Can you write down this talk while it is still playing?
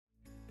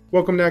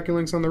Welcome to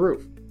AccuLinks on the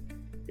Roof,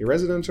 a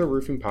residential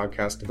roofing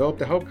podcast developed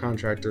to help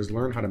contractors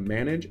learn how to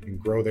manage and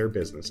grow their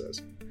businesses.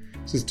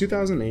 Since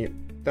 2008,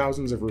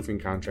 thousands of roofing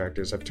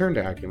contractors have turned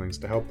to AccuLinks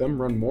to help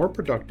them run more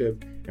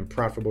productive and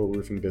profitable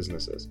roofing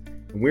businesses,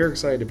 and we're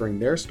excited to bring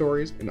their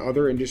stories and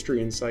other industry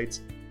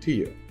insights to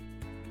you.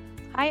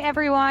 Hi,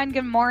 everyone.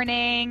 Good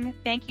morning.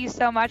 Thank you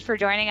so much for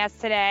joining us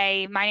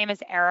today. My name is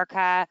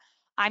Erica.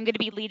 I'm going to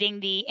be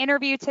leading the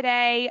interview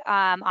today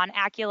on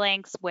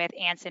AccuLinks with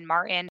Anson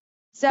Martin.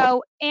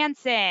 So,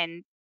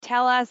 Anson,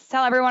 tell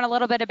everyone a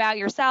little bit about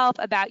yourself,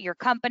 about your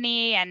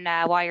company, and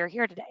why you're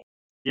here today.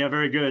 Yeah,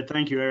 very good.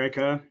 Thank you,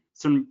 Erica.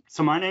 So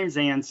my name's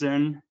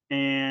Anson,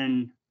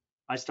 and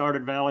I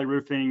started Valley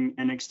Roofing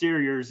and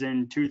Exteriors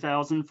in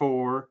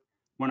 2004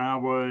 when I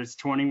was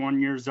 21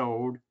 years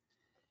old.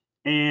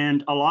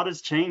 And a lot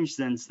has changed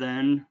since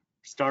then.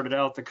 Started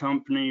out the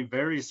company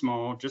very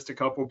small, just a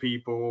couple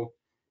people,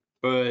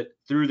 but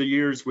through the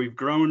years we've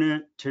grown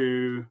it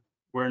to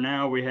where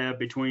now we have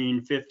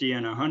between 50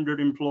 and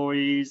 100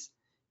 employees,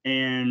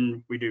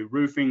 and we do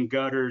roofing,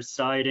 gutters,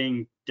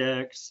 siding,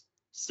 decks,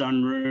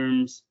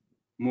 sunrooms,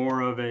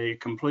 more of a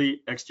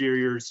complete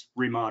exteriors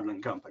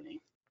remodeling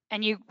company.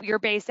 And you're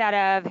based out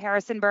of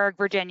Harrisonburg,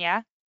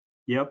 Virginia.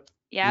 Yep.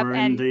 Yep. We're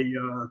in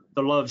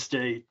the love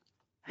state.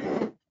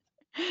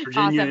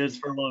 Virginia Awesome. is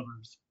for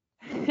lovers.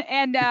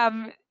 And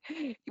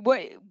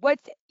what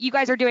you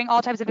guys are doing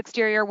all types of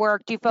exterior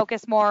work? Do you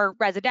focus more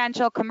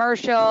residential,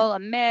 commercial, a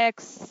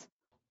mix?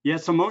 Yeah,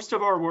 so most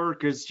of our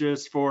work is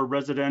just for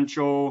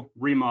residential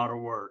remodel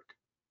work.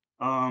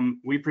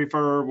 We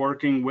prefer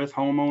working with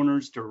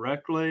homeowners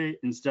directly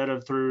instead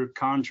of through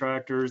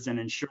contractors and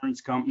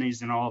insurance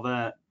companies and all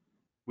that.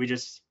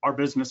 Our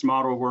business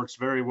model works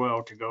very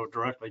well to go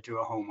directly to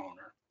a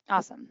homeowner.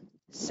 Awesome.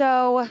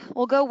 So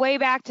we'll go way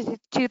back to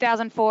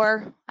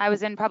 2004. I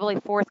was in probably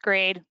fourth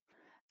grade.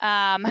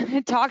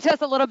 Talk to us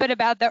a little bit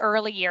about the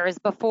early years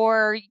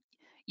before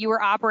you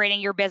were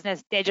operating your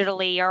business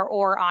digitally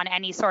or on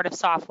any sort of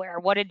software.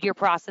 What did your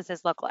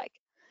processes look like?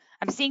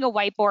 I'm seeing a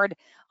whiteboard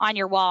on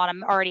your wall, and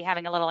I'm already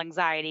having a little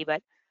anxiety,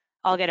 but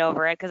I'll get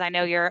over it because I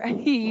know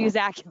you use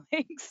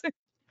AccuLinks.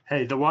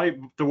 Hey, the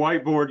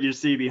whiteboard you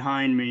see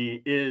behind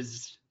me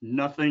is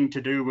nothing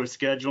to do with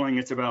scheduling.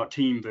 It's about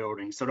team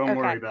building, so don't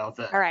worry about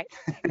that. All right.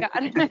 Got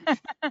it.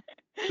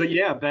 But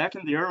yeah, back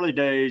in the early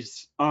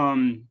days,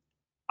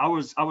 I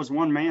was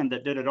one man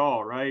that did it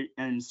all, right?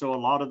 And so a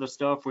lot of the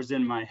stuff was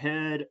in my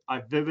head.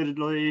 I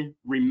vividly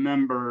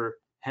remember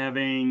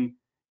having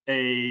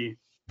a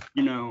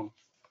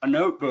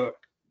notebook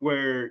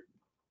where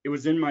it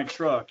was in my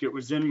truck, it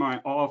was in my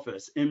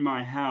office, in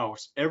my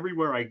house,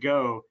 everywhere I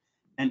go.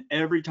 And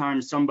every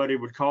time somebody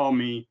would call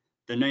me,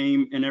 the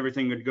name and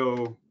everything would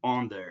go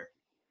on there.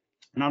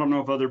 And I don't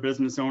know if other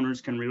business owners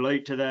can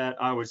relate to that.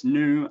 I was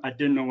new, I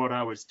didn't know what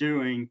I was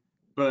doing,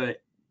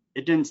 but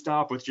it didn't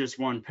stop with just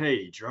one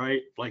page,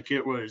 right? Like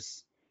it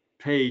was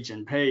page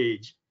and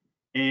page.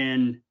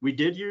 And we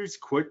did use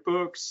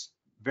QuickBooks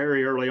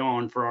very early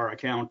on for our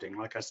accounting.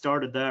 Like I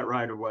started that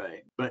right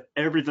away, but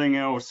everything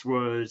else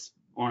was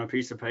on a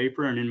piece of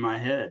paper and in my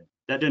head.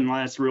 That didn't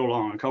last real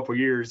long, a couple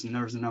years, and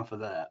there was enough of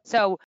that.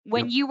 So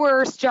when you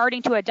were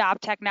starting to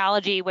adopt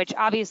technology, which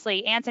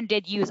obviously Anson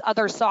did use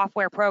other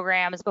software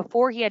programs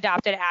before he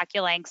adopted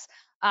AccuLinks,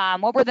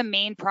 what were the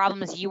main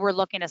problems you were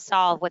looking to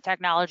solve with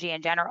technology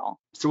in general?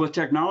 So with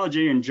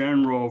technology in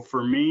general,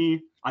 for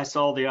me, I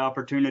saw the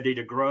opportunity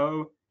to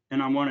grow,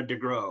 and I wanted to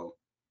grow.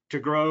 To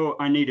grow,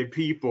 I needed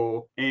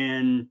people,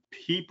 and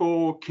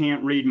people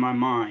can't read my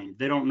mind.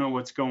 They don't know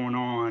what's going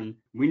on.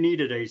 We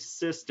needed a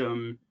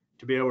system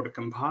to be able to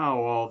compile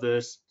all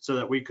this so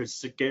that we could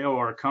scale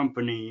our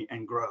company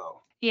and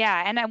grow.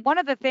 Yeah, and one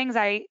of the things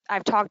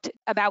I've talked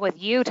about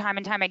with you time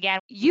and time again,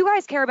 you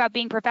guys care about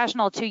being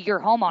professional to your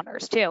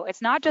homeowners too.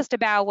 It's not just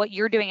about what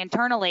you're doing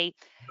internally.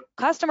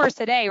 Customers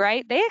today,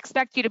 right? They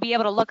expect you to be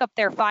able to look up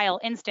their file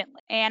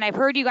instantly. And I've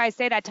heard you guys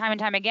say that time and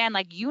time again,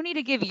 like you need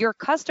to give your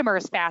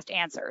customers fast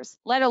answers,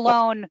 let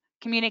alone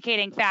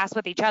communicating fast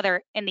with each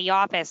other in the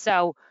office.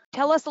 So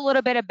tell us a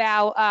little bit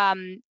about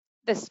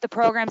the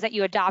programs that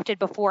you adopted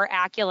before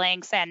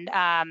AccuLinks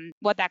and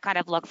what that kind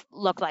of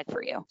looked like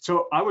for you.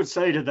 So I would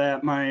say to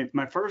that, my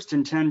first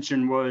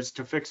intention was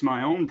to fix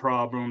my own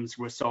problems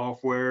with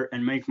software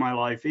and make my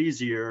life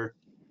easier.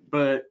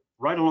 But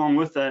right along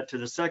with that, to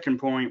the second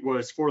point,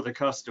 was for the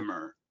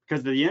customer.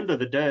 Because at the end of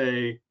the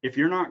day, if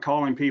you're not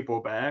calling people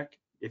back,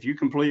 if you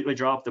completely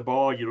drop the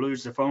ball, you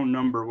lose the phone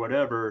number,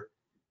 whatever,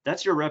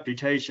 that's your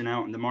reputation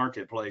out in the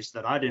marketplace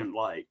that I didn't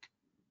like.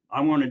 I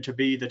wanted to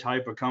be the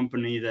type of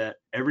company that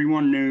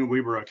everyone knew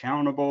we were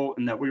accountable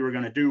and that we were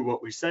going to do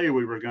what we say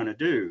we were going to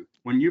do.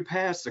 When you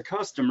pass a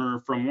customer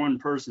from one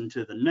person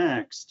to the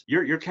next,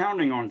 you're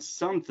counting on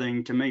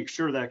something to make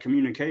sure that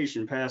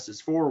communication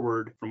passes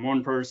forward from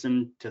one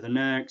person to the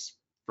next,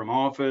 from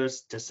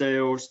office to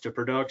sales to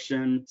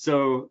production.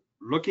 So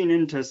looking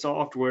into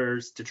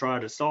softwares to try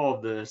to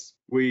solve this,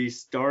 we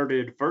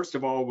started first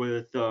of all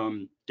with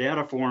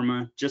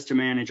Dataforma just to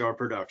manage our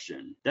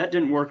production. That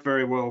didn't work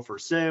very well for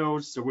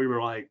sales, so we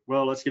were like,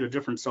 well, let's get a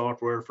different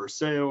software for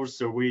sales.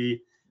 So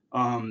we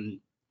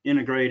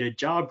integrated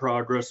job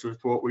progress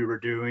with what we were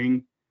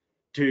doing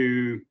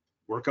to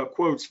work up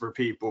quotes for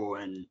people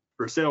and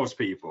for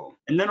salespeople.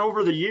 And then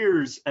over the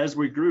years, as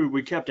we grew,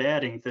 we kept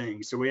adding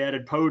things. So we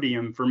added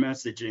Podium for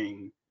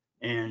messaging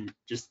and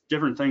just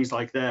different things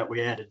like that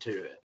we added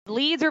to it.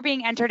 Leads were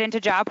being entered into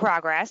job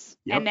progress.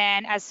 Yep. And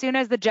then as soon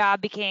as the job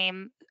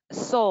became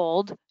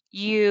sold,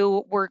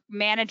 you were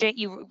managing,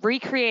 you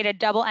recreated,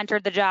 double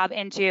entered the job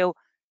into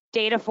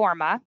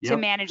Dataforma to Yep.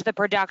 manage the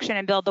production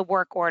and build the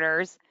work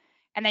orders.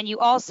 And then you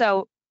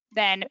also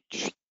then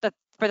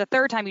for the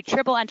third time, you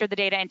triple entered the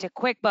data into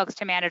QuickBooks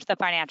to manage the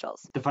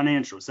financials. The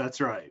financials,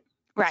 that's right.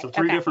 Right. So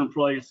three different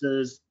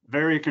places,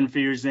 very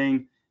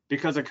confusing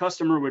because a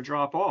customer would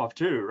drop off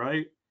too,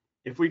 right?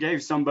 If we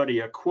gave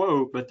somebody a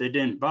quote, but they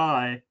didn't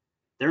buy,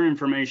 their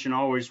information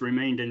always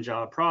remained in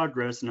job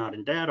progress, not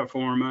in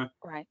Dataforma.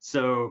 Right.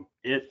 So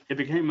it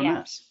became a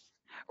mess.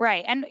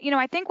 Right. And,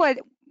 I think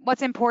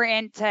what's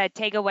important to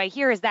take away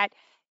here is that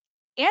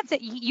Anson,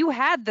 you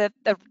had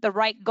the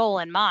right goal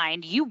in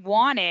mind. You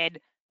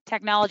wanted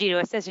technology to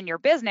assist in your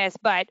business,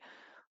 but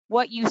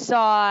what you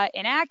saw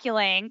in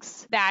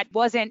AccuLinks that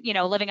wasn't,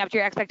 living up to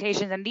your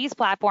expectations in these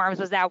platforms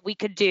was that we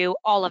could do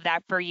all of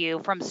that for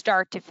you from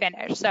start to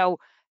finish. So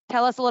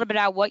tell us a little bit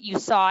about what you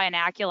saw in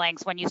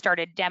AccuLinks when you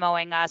started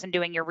demoing us and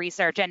doing your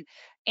research. And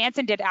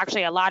Anson did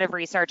actually a lot of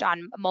research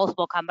on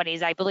multiple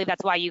companies. I believe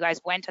that's why you guys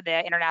went to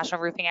the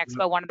International Roofing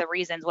Expo. One of the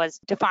reasons was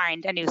to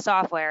find a new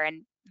software,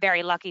 and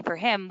very lucky for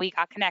him, we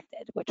got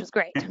connected, which was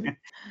great.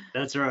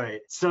 That's right.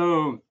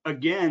 So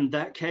again,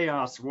 that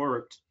chaos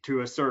worked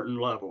to a certain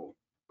level,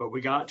 but we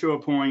got to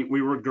a point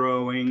we were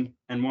growing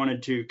and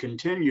wanted to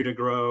continue to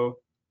grow.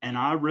 And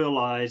I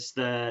realized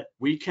that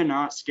we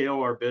cannot scale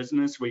our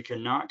business. We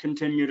cannot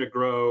continue to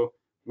grow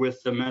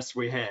with the mess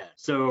we had.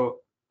 So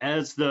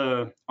as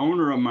the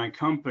owner of my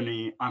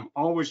company, I'm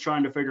always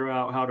trying to figure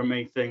out how to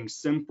make things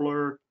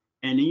simpler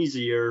and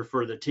easier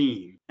for the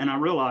team. And I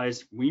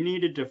realized we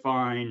needed to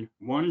find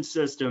one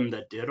system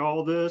that did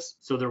all this,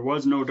 so there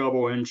was no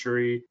double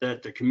entry,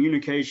 that the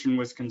communication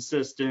was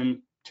consistent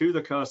to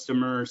the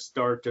customer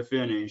start to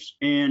finish.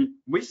 And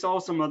we saw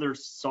some other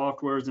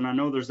softwares, and I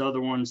know there's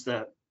other ones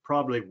that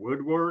probably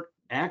would work.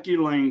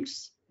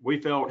 AccuLinks, we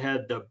felt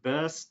had the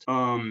best,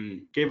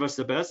 gave us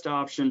the best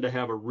option to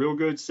have a real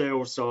good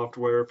sales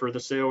software for the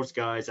sales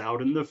guys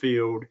out in the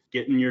field,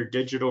 getting your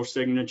digital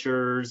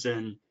signatures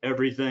and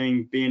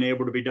everything being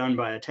able to be done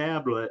by a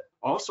tablet.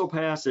 Also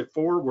pass it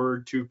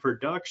forward to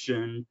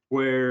production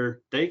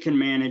where they can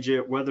manage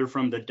it, whether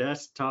from the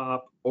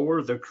desktop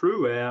or the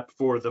crew app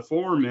for the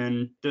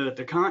foreman.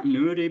 The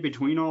continuity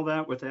between all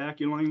that with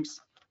AccuLinks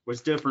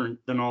was different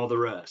than all the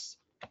rest.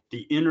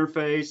 The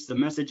interface, the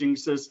messaging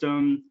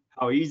system,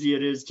 how easy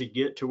it is to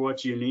get to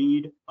what you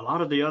need. A lot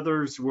of the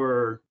others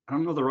were, I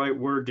don't know the right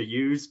word to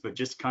use, but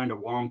just kind of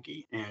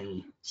wonky.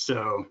 And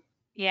so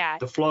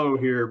the flow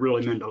here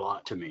really meant a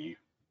lot to me.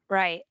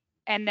 Right.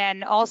 And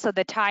then also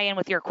the tie-in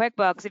with your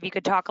QuickBooks, if you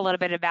could talk a little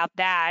bit about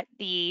that.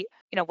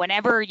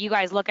 Whenever you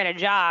guys look at a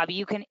job,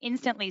 you can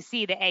instantly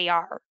see the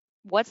AR.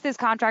 What's this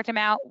contract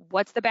amount?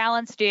 What's the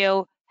balance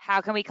due?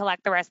 How can we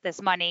collect the rest of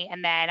this money?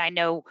 And then I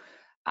know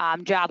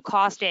job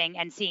costing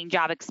and seeing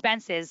job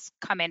expenses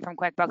come in from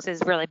QuickBooks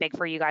is really big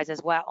for you guys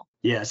as well.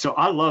 Yeah, so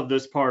I love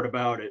this part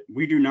about it.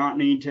 We do not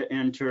need to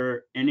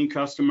enter any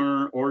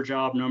customer or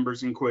job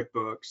numbers in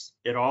QuickBooks.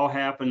 It all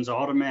happens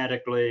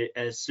automatically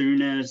as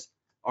soon as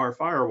our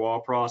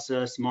firewall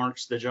process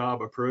marks the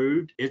job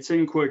approved. It's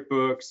in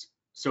QuickBooks.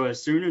 So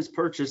as soon as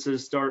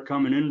purchases start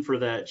coming in for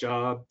that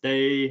job,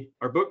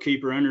 our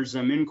bookkeeper enters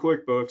them in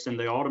QuickBooks and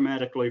they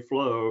automatically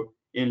flow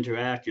into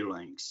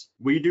AccuLinks.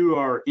 We do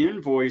our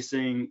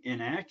invoicing in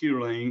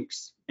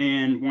AccuLinks,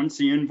 and once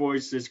the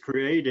invoice is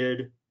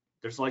created,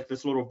 there's like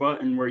this little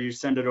button where you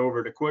send it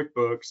over to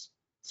QuickBooks.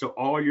 So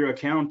all your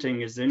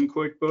accounting is in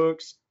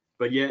QuickBooks,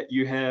 but yet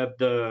you have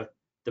the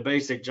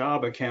basic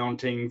job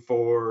accounting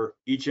for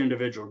each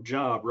individual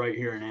job right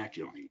here in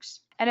AccuLinks.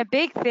 And a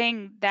big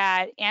thing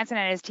that Anson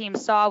and his team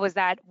saw was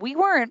that we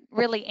weren't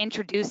really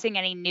introducing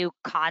any new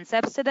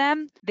concepts to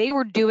them. They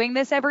were doing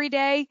this every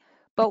day,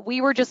 but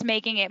we were just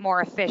making it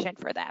more efficient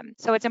for them.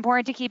 So it's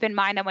important to keep in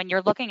mind that when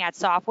you're looking at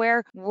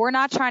software, we're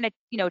not trying to,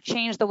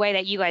 change the way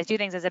that you guys do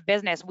things as a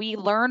business. We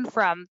learn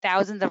from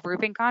thousands of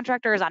roofing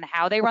contractors on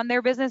how they run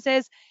their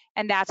businesses,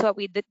 and that's what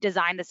we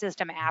designed the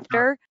system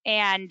after.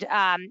 And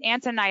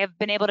Anson and I have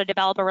been able to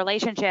develop a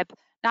relationship.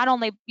 Not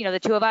only, the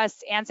two of us,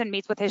 Anson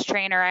meets with his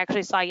trainer. I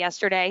actually saw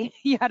yesterday,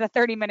 you had a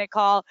 30-minute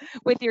call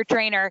with your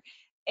trainer.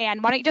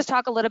 And why don't you just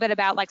talk a little bit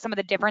about some of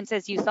the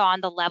differences you saw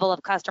in the level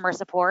of customer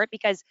support?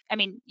 Because,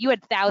 you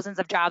had thousands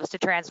of jobs to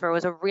transfer. It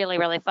was a really,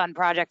 really fun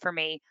project for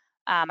me.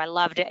 I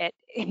loved it,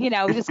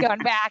 just going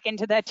back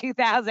into the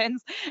 2000s.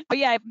 But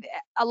yeah,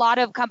 a lot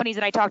of companies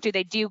that I talk to,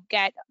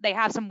 they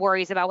have some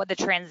worries about what the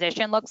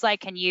transition looks like.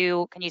 Can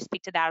you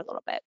speak to that a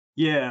little bit?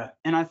 Yeah,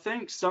 and I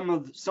think some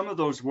of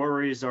those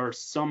worries are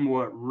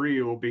somewhat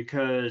real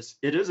because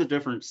it is a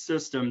different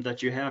system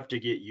that you have to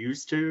get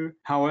used to.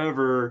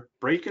 However,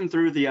 breaking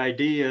through the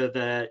idea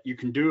that you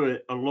can do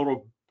it a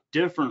little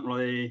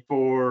differently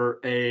for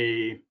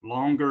a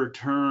longer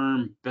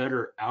term,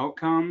 better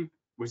outcome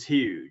was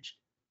huge.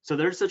 So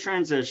there's the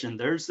transition,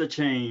 there's the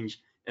change.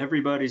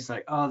 Everybody's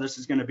like, oh, this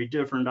is going to be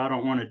different. I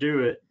don't want to do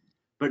it.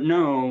 But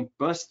no,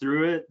 bust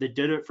through it. They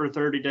did it for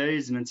 30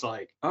 days, and it's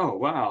like, oh,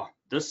 wow,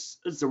 this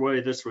is the way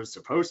this was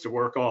supposed to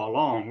work all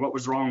along. What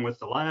was wrong with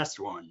the last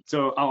one?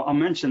 So I'll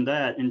mention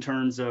that in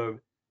terms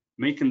of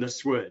making the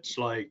switch.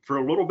 Like for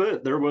a little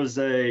bit, there was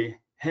a,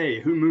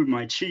 hey, who moved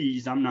my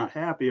cheese? I'm not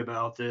happy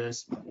about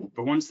this.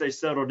 But once they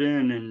settled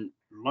in and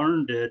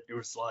learned it, it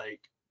was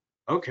like,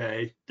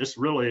 okay, this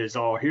really is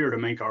all here to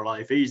make our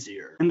life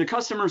easier. And the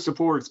customer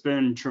support's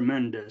been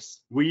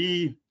tremendous.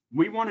 We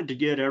wanted to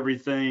get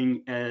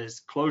everything as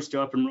close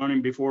to up and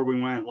running before we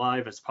went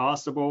live as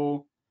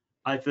possible.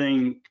 I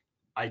think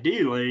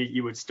ideally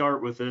you would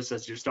start with this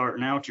as you're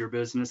starting out your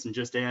business and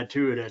just add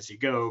to it as you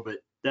go, but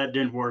that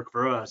didn't work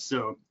for us.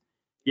 So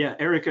yeah,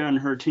 Erica and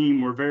her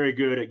team were very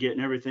good at getting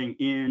everything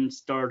in,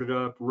 started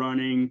up,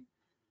 running.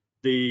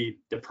 The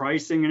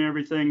pricing and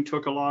everything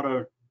took a lot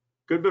of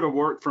good bit of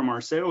work from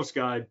our sales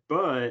guy,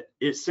 but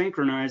it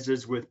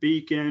synchronizes with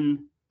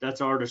Beacon.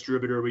 That's our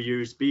distributor we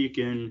use,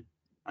 Beacon.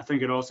 I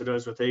think it also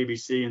does with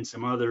ABC and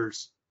some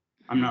others.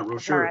 I'm not real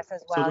sure. SRS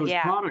as So well. those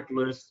Yeah. product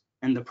lists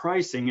and the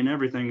pricing and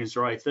everything is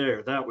right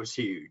there. That was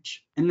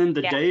huge. And then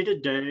the Yeah.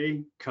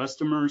 day-to-day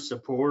customer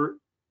support,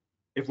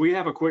 if we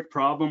have a quick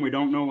problem, we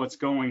don't know what's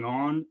going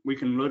on, we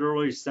can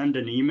literally send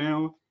an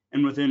email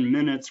and within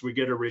minutes we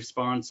get a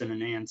response and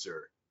an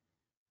answer.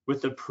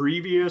 With the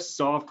previous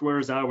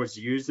softwares I was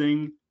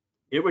using,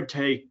 it would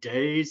take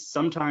days,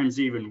 sometimes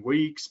even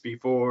weeks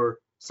before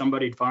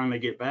somebody'd finally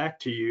get back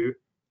to you.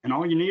 And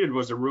all you needed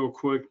was a real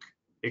quick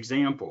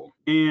example.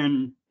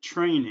 And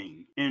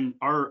training. And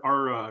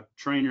our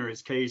trainer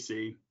is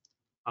Casey.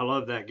 I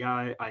love that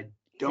guy. I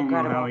He's don't know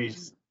how incredible.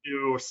 he's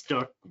still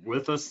stuck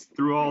with us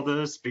through all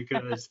this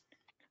because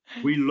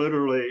we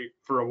literally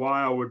for a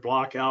while would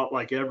block out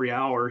like every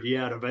hour he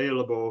had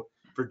available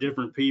for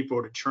different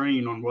people to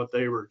train on what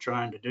they were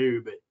trying to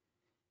do. But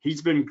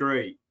he's been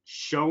great.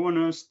 Showing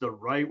us the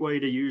right way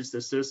to use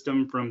the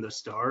system from the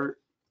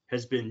start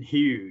has been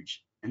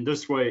huge. And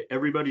this way,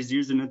 everybody's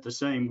using it the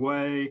same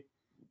way.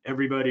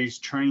 Everybody's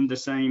trained the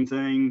same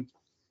thing.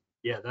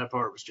 Yeah, that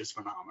part was just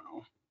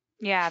phenomenal.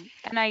 Yeah.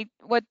 And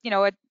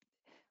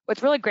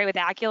what's really great with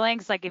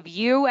AccuLinks, like if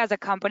you as a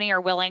company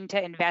are willing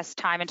to invest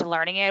time into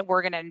learning it,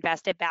 we're going to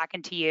invest it back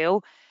into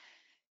you.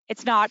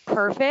 It's not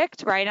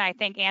perfect, right? And I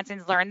think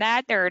Anson's learned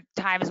that. There are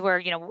times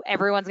where,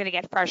 everyone's going to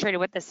get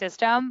frustrated with the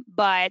system,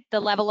 but the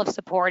level of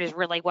support is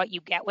really what you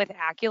get with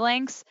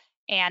AccuLinks.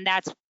 And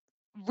that's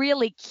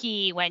really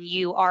key when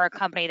you are a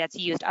company that's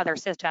used other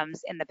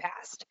systems in the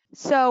past.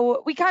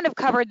 So we kind of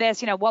covered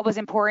this, what was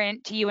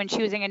important to you in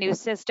choosing a new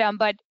system,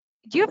 but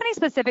do you have any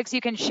specifics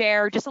you can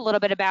share just a little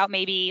bit about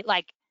maybe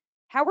like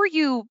how were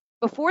you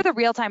before the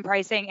real-time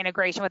pricing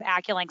integration with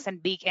AccuLinks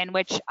and Beacon,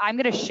 which I'm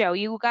going to show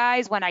you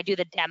guys when I do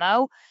the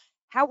demo?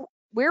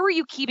 Where were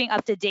you keeping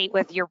up to date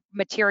with your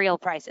material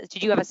prices?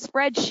 Did you have a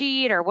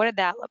spreadsheet or what did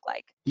that look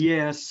like?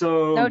 Yeah, No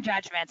so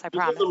judgments, I this is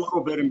promise. a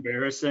little bit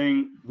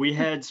embarrassing. We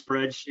had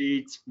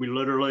spreadsheets. We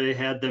literally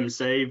had them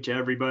saved to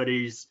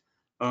everybody's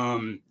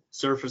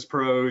Surface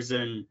Pros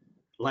and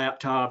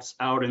laptops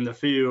out in the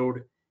field.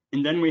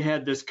 And then we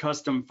had this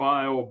custom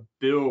file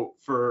built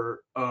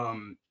for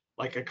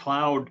like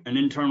an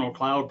internal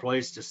cloud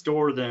place to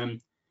store them.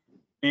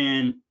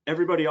 And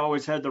everybody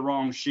always had the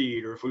wrong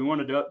sheet. Or if we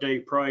wanted to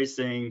update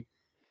pricing,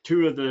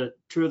 two of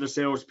the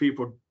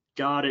salespeople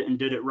got it and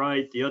did it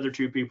right. The other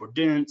two people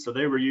didn't, so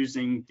they were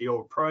using the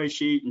old price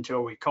sheet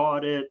until we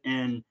caught it,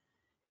 and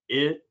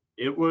it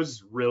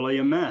was really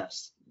a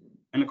mess.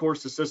 And of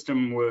course, the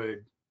system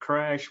would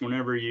crash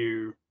whenever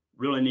you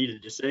really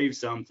needed to save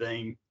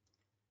something.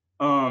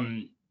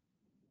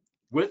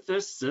 With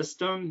this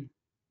system,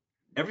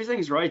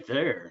 everything's right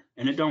there,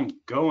 and it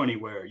don't go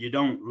anywhere. You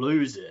don't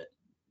lose it.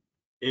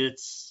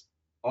 It's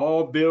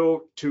all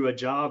built to a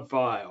job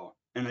file,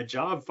 and a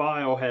job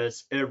file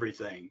has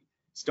everything.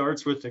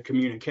 Starts with the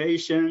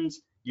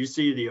communications. You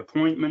see the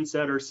appointments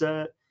that are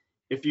set.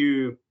 If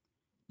you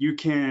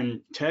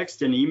can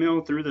text and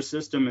email through the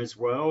system as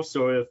well.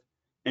 So if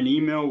an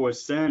email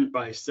was sent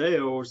by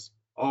sales,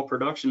 all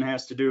production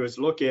has to do is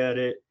look at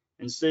it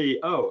and see,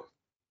 oh,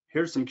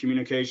 here's some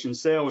communication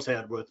sales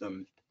had with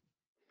them.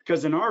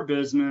 Because in our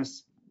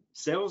business,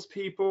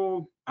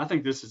 salespeople, I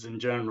think this is in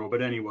general,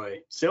 but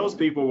anyway,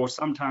 salespeople will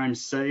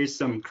sometimes say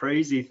some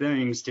crazy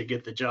things to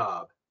get the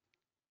job.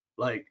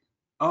 Like,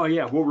 oh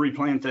yeah, we'll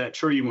replant that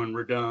tree when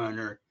we're done,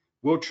 or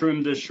we'll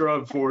trim this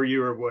shrub for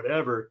you, or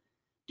whatever.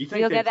 Do you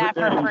think You'll they get put that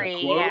that for in the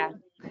free. quote? Yeah.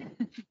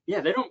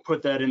 Yeah, they don't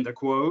put that in the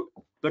quote,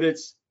 but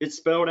it's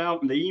spelled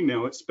out in the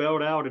email. It's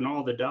spelled out in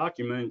all the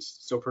documents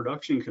so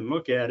production can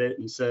look at it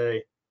and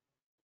say,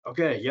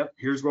 okay, yep,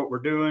 here's what we're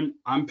doing.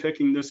 I'm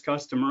picking this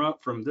customer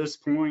up from this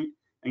point.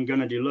 and going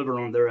to deliver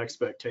on their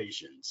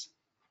expectations.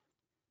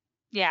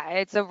 Yeah,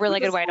 it's a really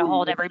good way to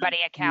hold everybody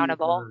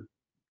accountable.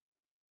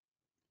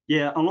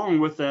 Yeah, along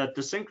with that,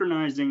 the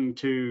synchronizing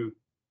to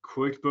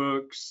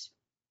QuickBooks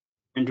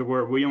and to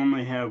where we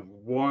only have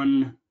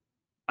one,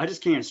 I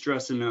just can't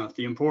stress enough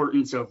the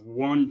importance of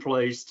one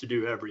place to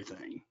do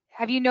everything.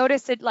 Have you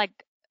noticed it like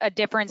a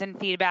difference in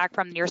feedback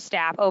from your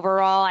staff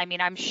overall? I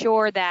mean, I'm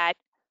sure that,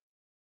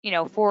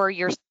 for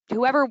your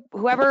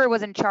whoever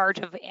was in charge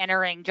of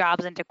entering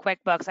jobs into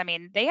QuickBooks, I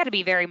mean, they had to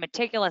be very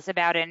meticulous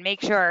about it and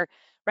make sure,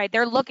 right,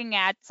 they're looking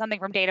at something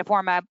from data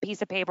form, a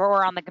piece of paper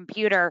or on the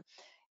computer.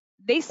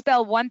 They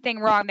spell one thing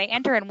wrong, they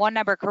enter in one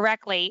number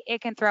correctly,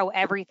 it can throw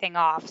everything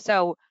off.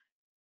 So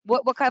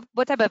what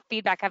type of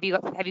feedback have you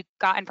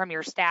gotten from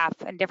your staff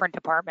in different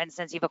departments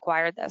since you've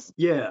acquired this?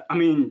 Yeah, I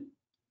mean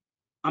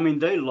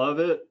they love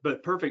it,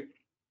 but perfect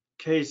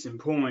case in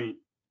point,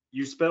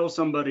 you spell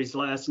somebody's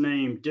last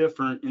name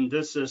different in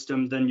this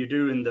system than you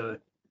do in the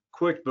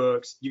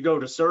QuickBooks. You go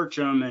to search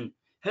them and,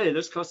 hey,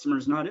 this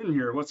customer's not in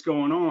here, what's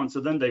going on? So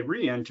then they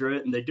re-enter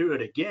it and they do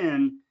it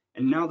again,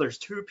 and now there's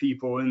two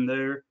people in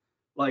there.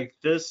 Like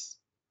this,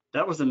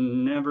 that was a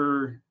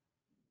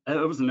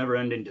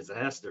never-ending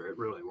disaster. It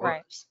really was.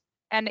 Right.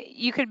 And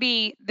you could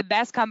be the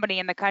best company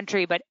in the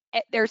country, but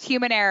there's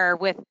human error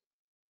with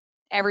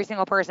every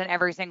single person,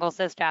 every single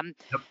system.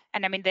 Yep.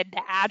 And I mean, the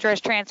address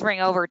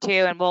transferring over too,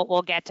 and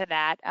we'll get to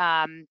that.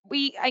 I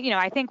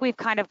think we've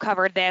kind of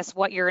covered this,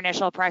 what your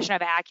initial impression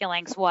of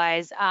AccuLynx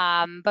was.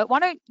 But why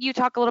don't you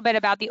talk a little bit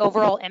about the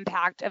overall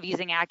impact of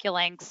using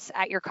AccuLynx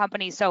at your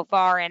company so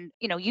far? And,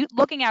 you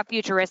looking out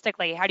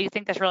futuristically, how do you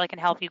think this really can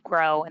help you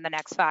grow in the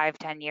next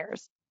 5-10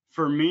 years?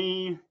 For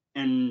me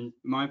and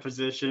my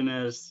position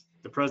as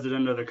the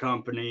president of the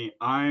company,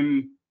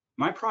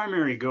 my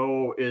primary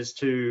goal is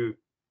to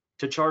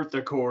chart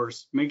the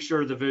course, make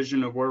sure the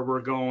vision of where we're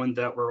going,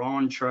 that we're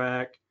on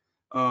track,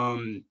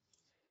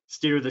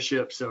 steer the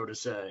ship, so to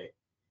say.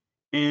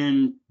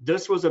 And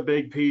this was a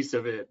big piece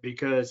of it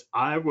because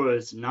I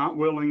was not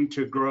willing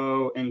to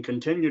grow and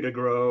continue to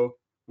grow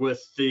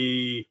with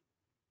the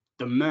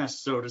mess,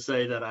 so to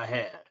say, that I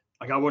had.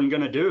 Like I wasn't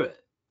going to do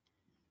it.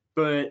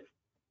 But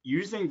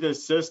using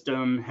this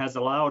system has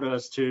allowed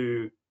us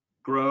to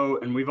grow,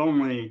 and we've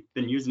only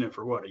been using it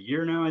for what, a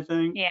year now, I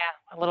think? Yeah,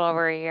 a little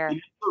over a year.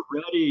 And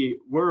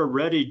we're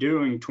already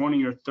doing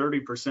 20 or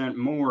 30%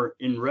 more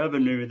in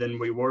revenue than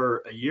we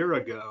were a year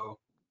ago,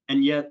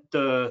 and yet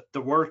the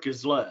work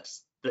is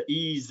less, the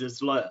ease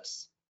is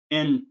less,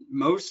 and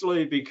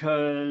mostly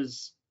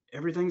because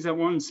everything's at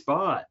one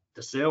spot.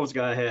 The sales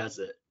guy has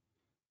it,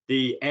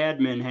 the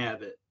admin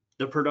have it,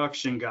 the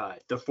production guy,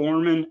 the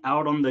foreman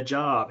out on the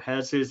job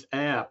has his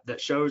app that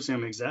shows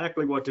him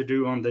exactly what to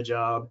do on the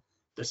job,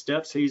 the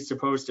steps he's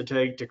supposed to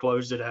take to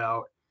close it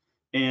out.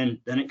 And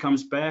then it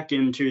comes back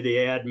into the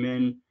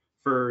admin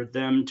for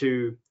them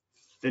to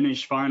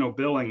finish final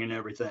billing and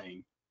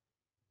everything.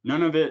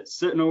 None of it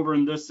sitting over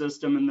in this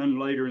system and then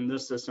later in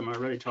this system. I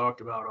already talked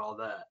about all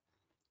that.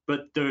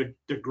 But the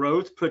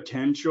growth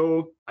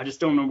potential, I just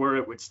don't know where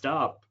it would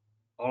stop.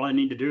 All I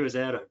need to do is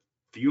add a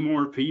few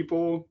more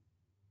people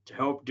to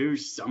help do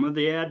some of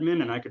the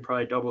admin, and I could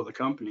probably double the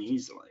company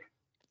easily.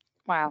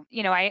 Wow.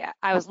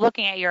 I was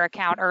looking at your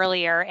account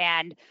earlier,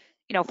 and,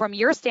 from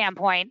your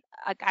standpoint,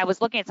 I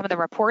was looking at some of the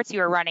reports you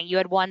were running. You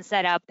had one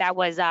set up that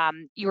was,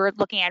 you were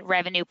looking at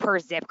revenue per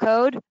zip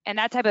code, and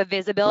that type of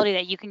visibility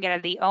that you can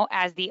get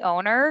as the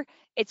owner.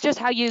 It's just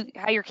how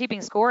you're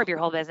keeping score of your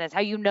whole business,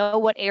 how you know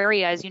what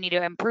areas you need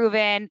to improve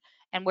in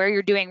and where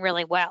you're doing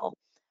really well.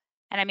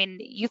 And I mean,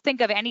 you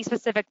think of any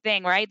specific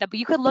thing, right? But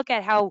you could look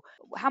at how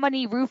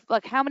many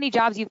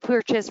jobs you've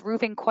purchased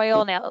roofing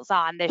coil nails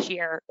on this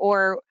year,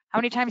 or how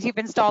many times you've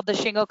installed the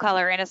shingle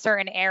color in a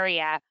certain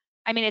area.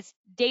 I mean, it's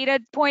data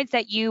points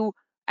that you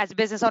as a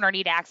business owner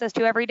need access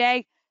to every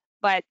day,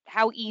 but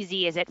how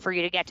easy is it for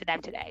you to get to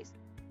them today?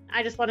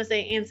 I just want to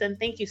say, Anson,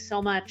 thank you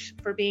so much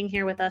for being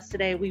here with us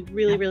today. We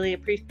really, really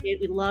appreciate it.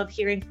 We love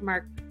hearing from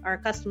our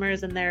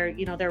customers and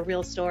their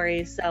real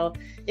stories. So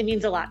it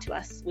means a lot to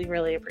us. We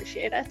really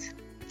appreciate it.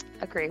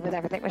 Agree with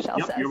everything Michelle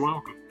says. You're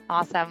welcome.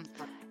 Awesome.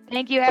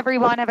 Thank you,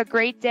 everyone. Have a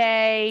great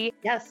day.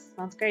 Yes,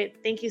 sounds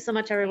great. Thank you so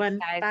much, everyone.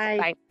 Bye.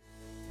 Bye.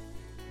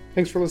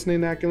 Thanks for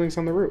listening to AccuLynx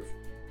on the Roof.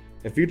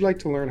 If you'd like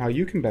to learn how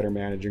you can better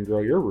manage and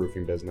grow your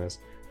roofing business,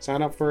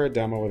 sign up for a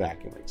demo with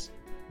AccuLynx.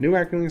 New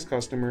AccuLynx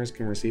customers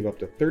can receive up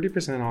to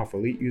 30% off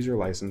Elite User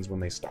License when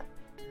they start.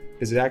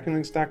 Visit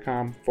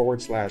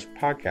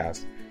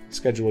AccuLynx.com/podcast to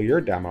schedule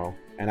your demo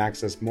and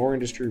access more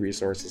industry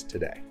resources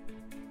today.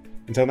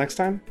 Until next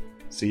time,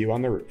 see you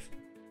on the roof.